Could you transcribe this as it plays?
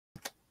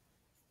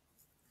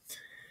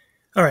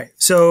All right,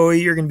 so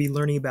you're going to be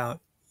learning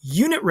about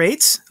unit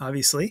rates,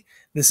 obviously.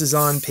 This is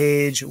on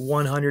page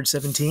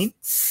 117.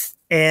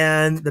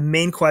 And the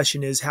main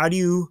question is, how do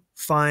you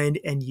find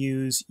and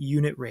use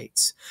unit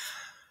rates?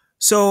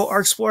 So our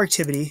explore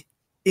activity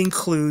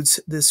includes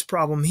this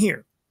problem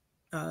here.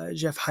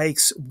 Jeff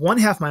hikes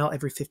 1/2 mile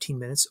every 15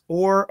 minutes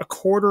or a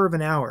quarter of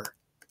an hour.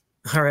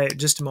 All right,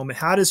 just a moment.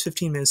 How does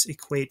 15 minutes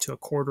equate to a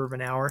quarter of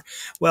an hour?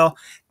 Well,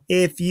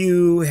 if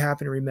you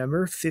happen to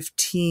remember,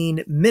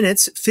 15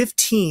 minutes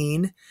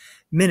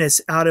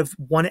out of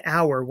 1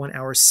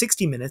 hour is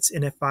 60 minutes.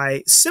 And if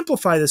I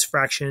simplify this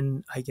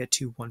fraction, I get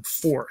to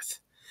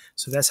 1/4.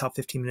 So that's how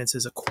 15 minutes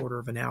is a quarter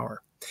of an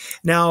hour.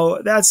 Now,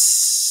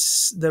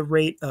 that's the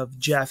rate of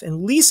Jeff.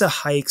 And Lisa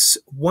hikes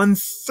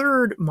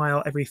 1/3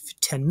 mile every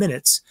 10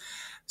 minutes.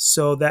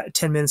 So that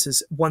 10 minutes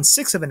is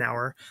 1/6 of an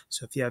hour.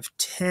 So if you have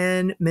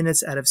 10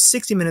 minutes out of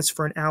 60 minutes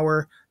for an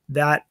hour,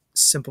 that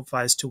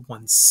simplifies to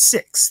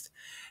 1/6.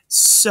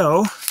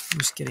 So I'm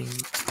just getting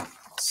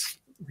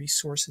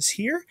resources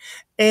here.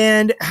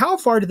 And how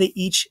far do they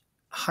each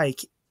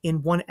hike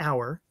in 1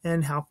 hour?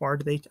 And how far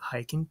do they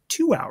hike in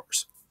 2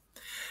 hours?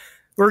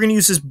 We're going to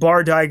use this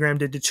bar diagram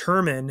to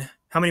determine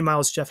how many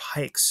miles Jeff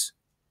hikes.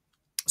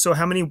 So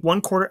how many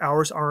 1/4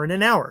 hours are in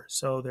an hour?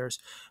 So there's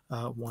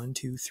 1,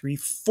 2, 3,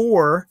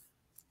 4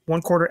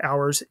 1/4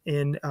 hours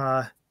in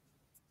 1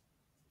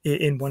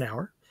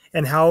 hour.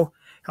 And how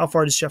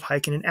far does Jeff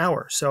hike in an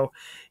hour? So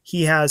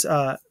he has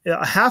a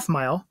 1/2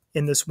 mile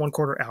in this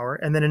 1/4 hour,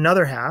 and then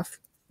another half.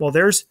 Well,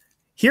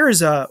 here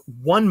is a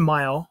 1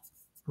 mile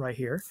right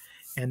here,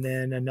 and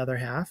then another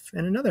half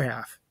and another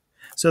half.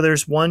 So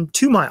there's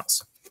 2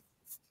 miles.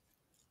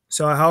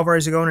 So how far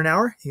does he go in an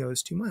hour? He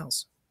goes 2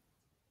 miles.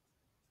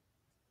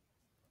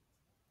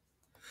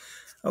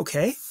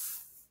 Okay,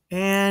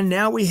 and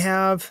now we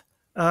have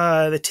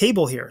the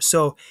table here.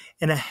 So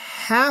in a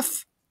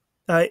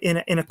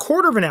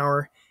quarter of an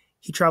hour,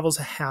 he travels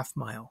a 1/2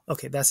 mile.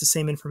 Okay, that's the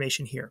same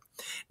information here.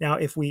 Now,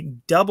 if we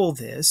double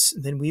this,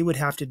 then we would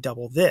have to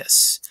double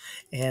this,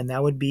 and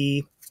that would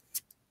be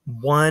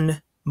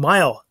 1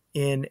 mile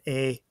in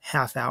a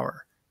 1/2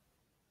 hour.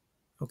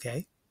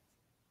 Okay.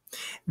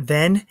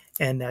 Then,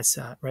 and that's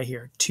right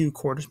here, 2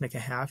 quarters make a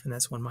half, and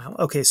that's 1 mile.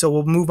 Okay, so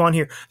we'll move on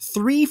here.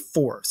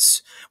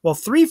 3/4. Well,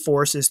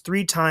 3/4 is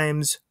 3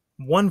 times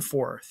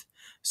 1/4.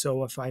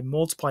 So if I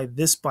multiply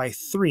this by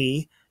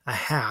 3, a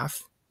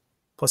half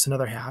plus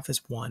another half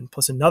is 1,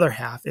 plus another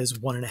half is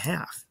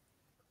 1.5.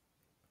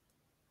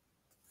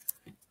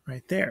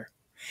 Right there.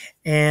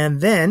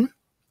 And then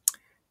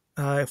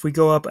if we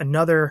go up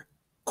another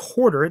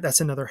quarter,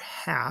 that's another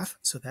half.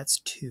 So that's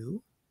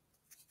 2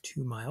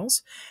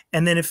 miles.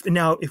 And then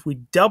if we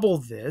double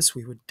this,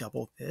 we would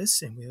double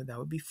this, and that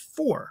would be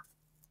 4.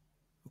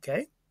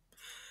 Okay.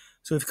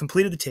 So we've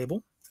completed the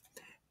table.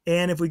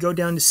 And if we go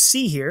down to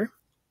C here,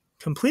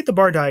 complete the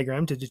bar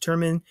diagram to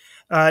determine,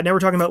 now we're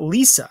talking about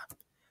Lisa.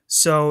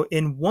 So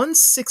in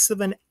 1/6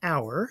 of an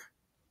hour,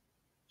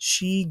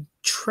 she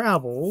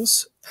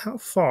travels how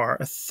far?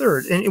 A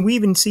third. And we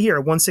even see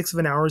here, 1/6 of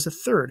an hour is a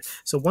third.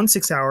 So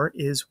 1/6 hour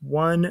is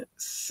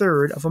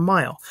 1/3 of a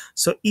mile.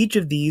 So each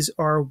of these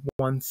are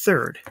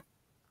 1/3.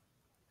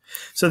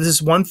 So this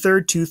is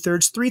 1/3,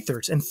 2/3,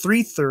 3/3, and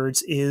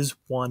 3/3 is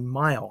 1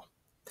 mile.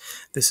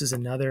 This is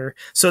another.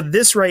 So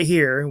this right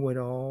here would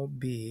all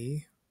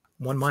be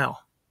 1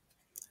 mile.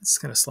 It's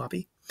kind of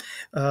sloppy.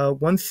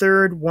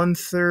 1/3,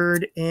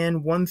 1/3,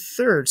 and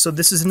 1/3. So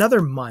this is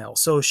another mile.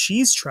 So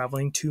she's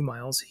traveling 2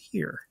 miles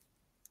here.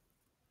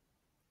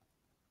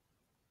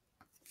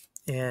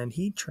 And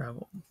he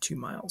traveled 2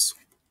 miles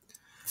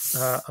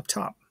up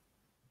top.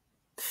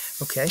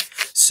 Okay,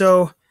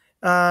 so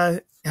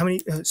how many?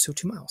 So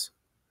 2 miles.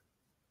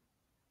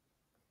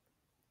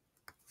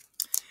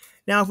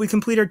 Now, if we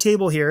complete our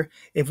table here,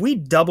 if we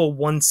double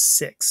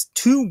 1/6,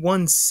 2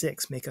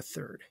 1/6 make a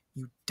third.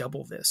 You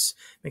double this,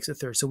 makes a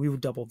third. So we would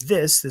double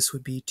this. This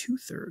would be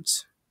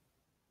 2/3.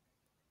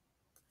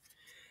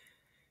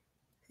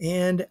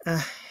 And a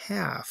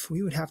half.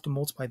 We would have to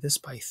multiply this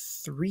by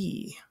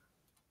 3,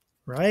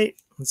 right?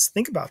 Let's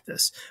think about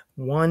this.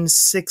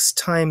 1/6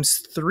 times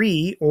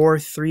 3, or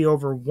 3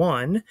 over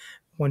 1.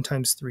 1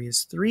 times 3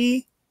 is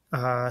 3.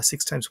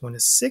 6 times 1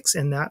 is 6,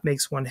 and that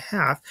makes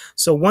 1/2.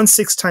 So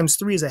 1/6 times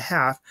 3 is a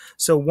half.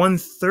 So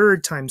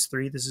 1/3 times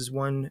 3, this is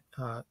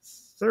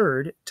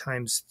 1/3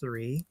 times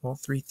 3. Well,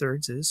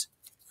 3/3 is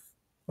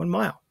 1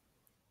 mile.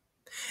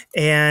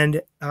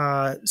 And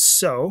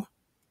so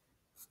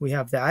we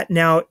have that.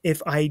 Now,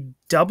 if I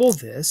double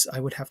this,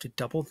 I would have to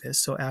double this.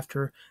 So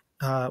after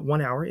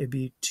 1 hour, it'd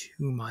be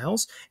 2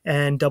 miles.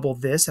 And double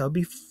this, that would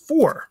be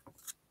 4.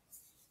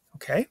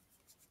 Okay,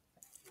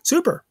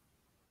 super.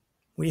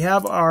 We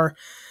have our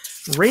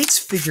rates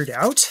figured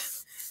out.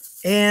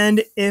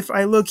 And if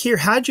I look here,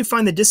 how did you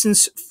find the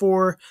distance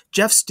for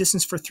Jeff's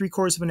distance for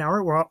 3/4 of an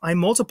hour? Well, I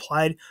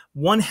multiplied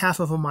 1/2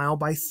 of a mile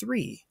by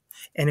 3.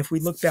 And if we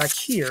look back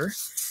here,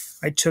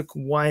 I took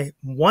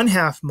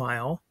 1/2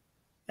 mile,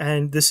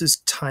 and this is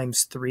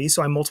times 3.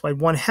 So I multiplied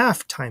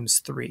 1/2 times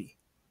 3.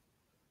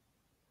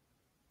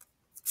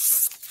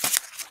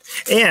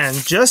 And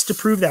just to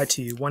prove that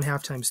to you,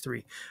 1/2 times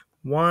 3.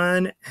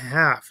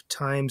 1/2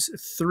 times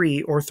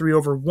 3, or 3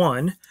 over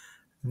 1,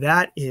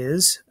 that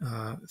is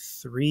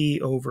 3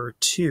 over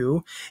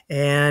 2.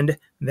 And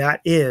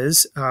that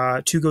is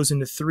 2 goes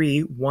into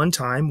 3 one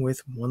time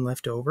with 1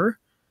 left over.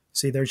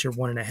 See, there's your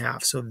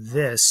 1.5. So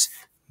this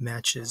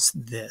matches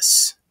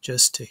this,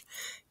 just to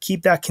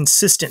keep that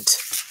consistent.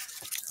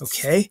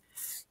 Okay.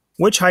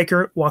 Which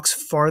hiker walks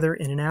farther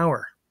in an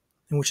hour?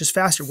 And which is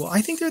faster? Well,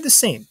 I think they're the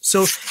same.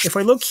 So if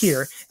I look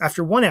here,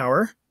 after 1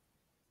 hour,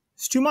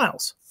 it's 2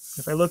 miles.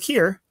 If I look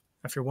here,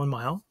 after 1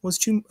 hour was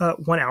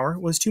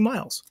 2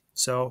 miles.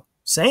 So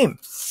same.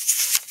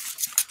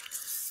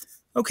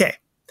 Okay.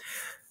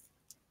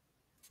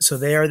 So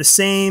they are the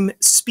same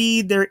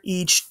speed. They're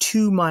each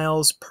 2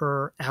 miles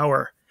per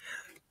hour.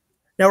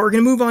 Now we're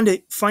going to move on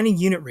to finding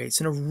unit rates.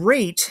 And a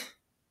rate,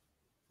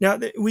 now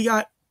we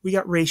got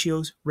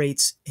ratios,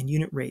 rates, and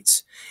unit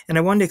rates. And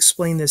I wanted to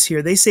explain this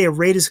here. They say a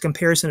rate is a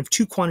comparison of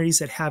two quantities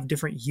that have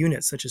different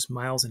units, such as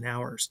miles and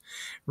hours.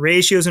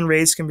 Ratios and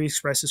rates can be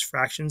expressed as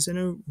fractions, and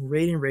a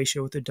rate and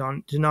ratio with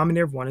the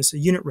denominator of 1 is a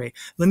unit rate.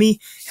 Let me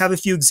have a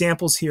few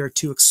examples here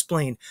to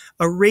explain.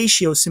 A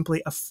ratio is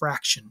simply a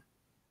fraction.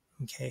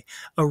 Okay.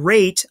 A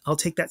rate, I'll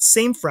take that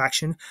same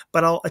fraction,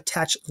 but I'll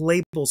attach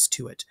labels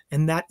to it,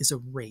 and that is a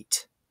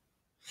rate.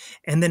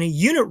 And then a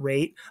unit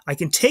rate, I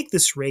can take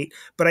this rate,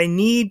 but I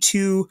need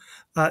to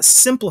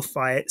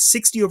simplify it.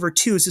 60 over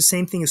 2 is the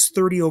same thing as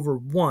 30 over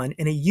 1,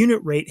 and a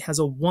unit rate has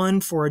a 1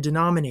 for a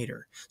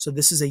denominator. So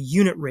this is a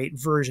unit rate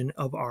version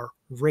of our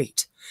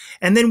rate.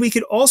 And then we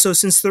could also,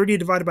 since 30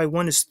 divided by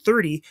 1 is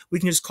 30, we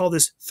can just call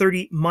this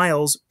 30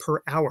 miles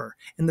per hour.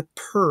 And the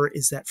per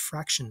is that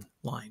fraction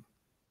line.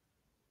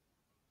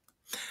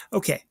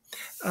 Okay.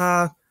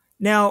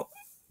 Now,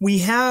 we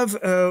have,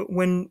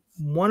 when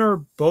one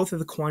or both of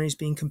the quantities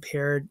being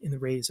compared in the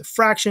rate is a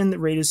fraction, the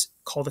rate is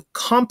called a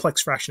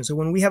complex fraction. So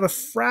when we have a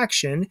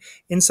fraction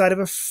inside of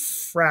a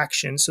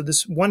fraction, so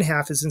this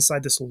 1/2 is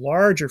inside this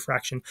larger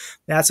fraction,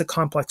 that's a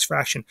complex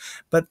fraction.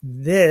 But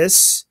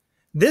this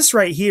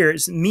right here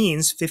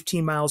means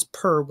 15 miles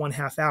per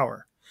 1/2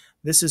 hour.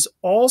 This is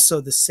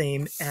also the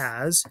same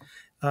as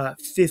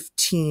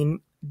 15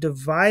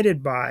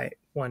 divided by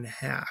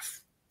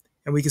 1/2.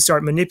 And we can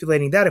start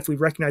manipulating that if we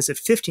recognize that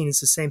 15 is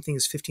the same thing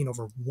as 15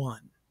 over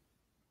 1.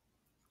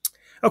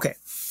 Okay,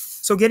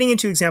 so getting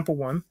into example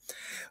 1.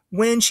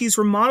 When she's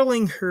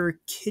remodeling her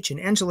kitchen,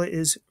 Angela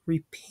is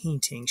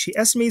repainting. She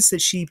estimates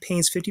that she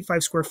paints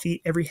 55 square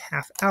feet every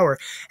half hour.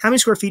 How many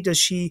square feet does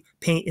she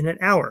paint in an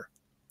hour?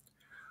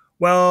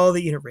 Well,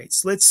 the unit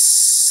rates. Let's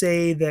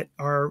say that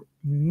our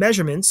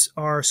measurements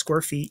are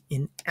square feet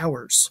in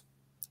hours.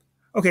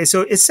 Okay,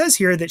 so it says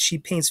here that she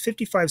paints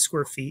 55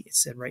 square feet. It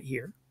said right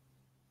here.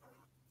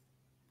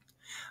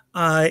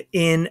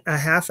 In a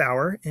half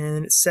hour,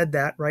 and it said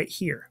that right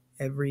here,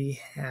 every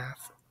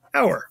half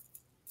hour.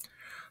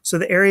 So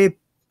the area,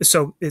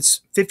 so it's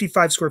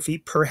 55 square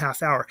feet per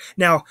half hour.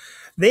 Now,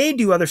 they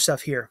do other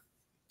stuff here.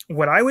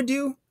 What I would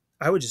do,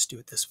 I would just do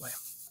it this way.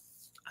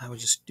 I would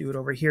just do it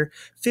over here.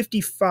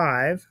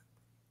 55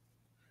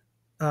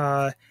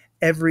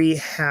 every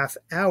half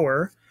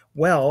hour.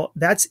 Well,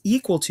 that's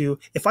equal to,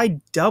 if I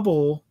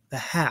double the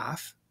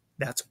half,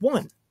 that's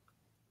 1.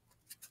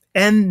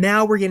 And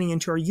now we're getting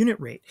into our unit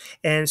rate.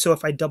 And so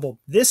if I double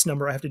this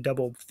number, I have to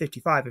double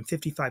 55. And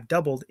 55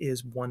 doubled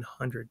is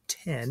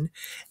 110.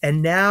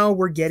 And now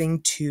we're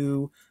getting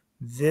to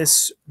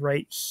this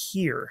right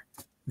here,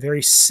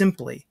 very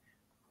simply,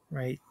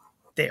 right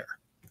there.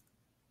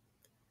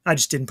 I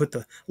just didn't put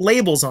the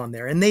labels on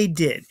there, and they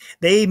did.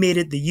 They made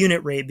it the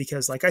unit rate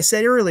because, like I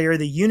said earlier,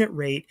 the unit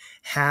rate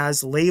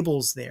has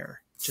labels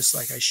there, just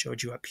like I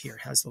showed you up here.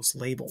 It has those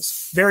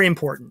labels. Very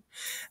important.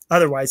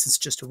 Otherwise, it's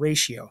just a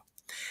ratio.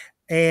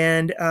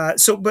 And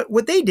but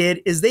what they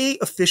did is they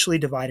officially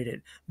divided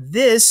it.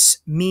 This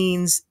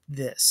means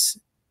this.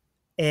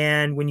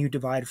 And when you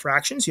divide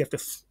fractions, you have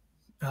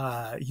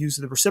to use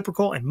the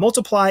reciprocal and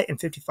multiply. And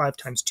 55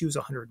 times 2 is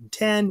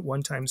 110.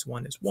 1 times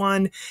 1 is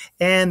 1.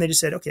 And they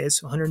just said, okay,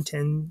 it's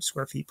 110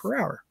 square feet per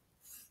hour.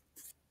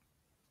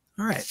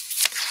 All right.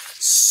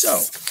 So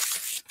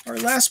our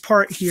last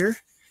part here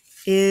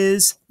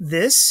is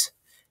this.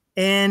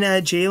 And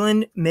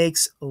Jalen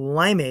makes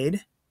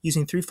limeade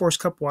using 3/4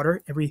 cup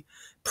water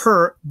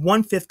per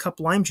 1/5 cup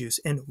lime juice.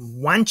 And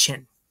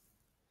Wanchen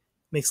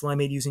makes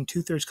limeade using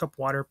 2/3 cup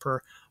water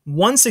per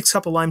 1/6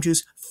 cup of lime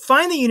juice.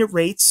 Find the unit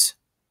rates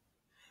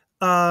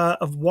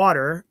of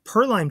water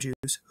per lime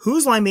juice.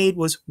 Whose limeade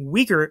was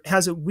weaker,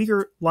 has a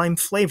weaker lime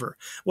flavor?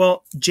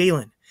 Well,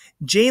 Jalen.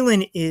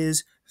 Jalen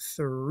is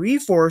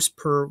 3/4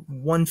 per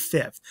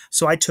 1/5.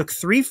 So I took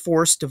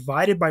 3/4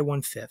 divided by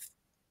 1/5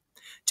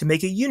 to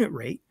make a unit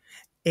rate.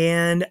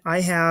 And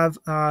I have,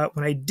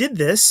 when I did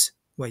this,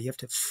 well, you have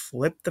to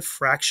flip the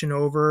fraction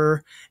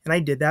over. And I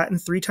did that.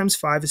 And 3 times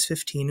 5 is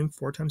 15. And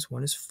 4 times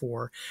 1 is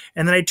 4.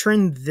 And then I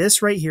turned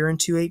this right here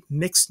into a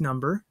mixed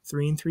number,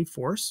 3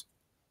 3/4,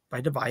 by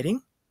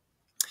dividing.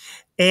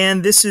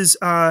 And this is,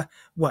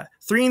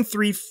 3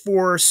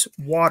 3/4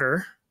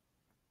 water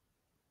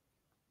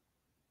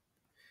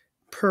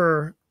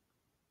per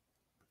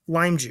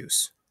lime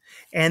juice.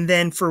 And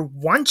then for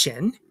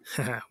wanchen,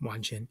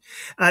 wanchen,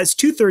 it's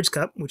 2/3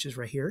 cup, which is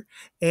right here,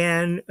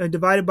 and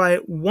divided by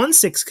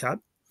 1/6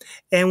 cup.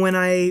 And when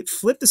I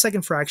flip the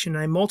second fraction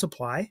and I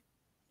multiply,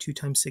 2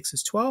 times 6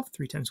 is 12,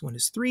 3 times 1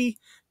 is 3,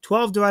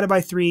 12 divided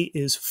by 3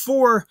 is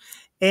 4,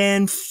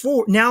 and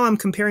 4. Now I'm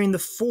comparing the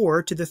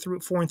 4 to the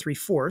 4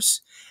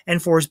 3/4,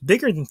 and 4 is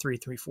bigger than 3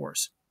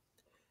 3/4.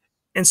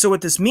 And so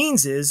what this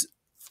means is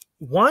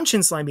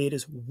wanchen slimeade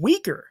is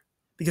weaker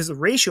because the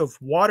ratio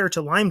of water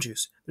to lime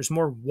juice, there's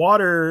more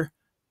water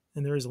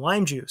than there is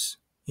lime juice.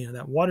 You know,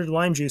 that water to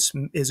lime juice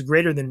is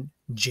greater than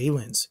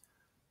Jalen's.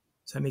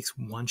 So that makes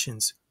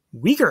wanchen's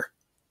weaker.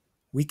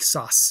 Weak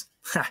sauce.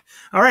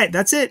 All right,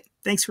 that's it.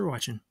 Thanks for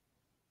watching.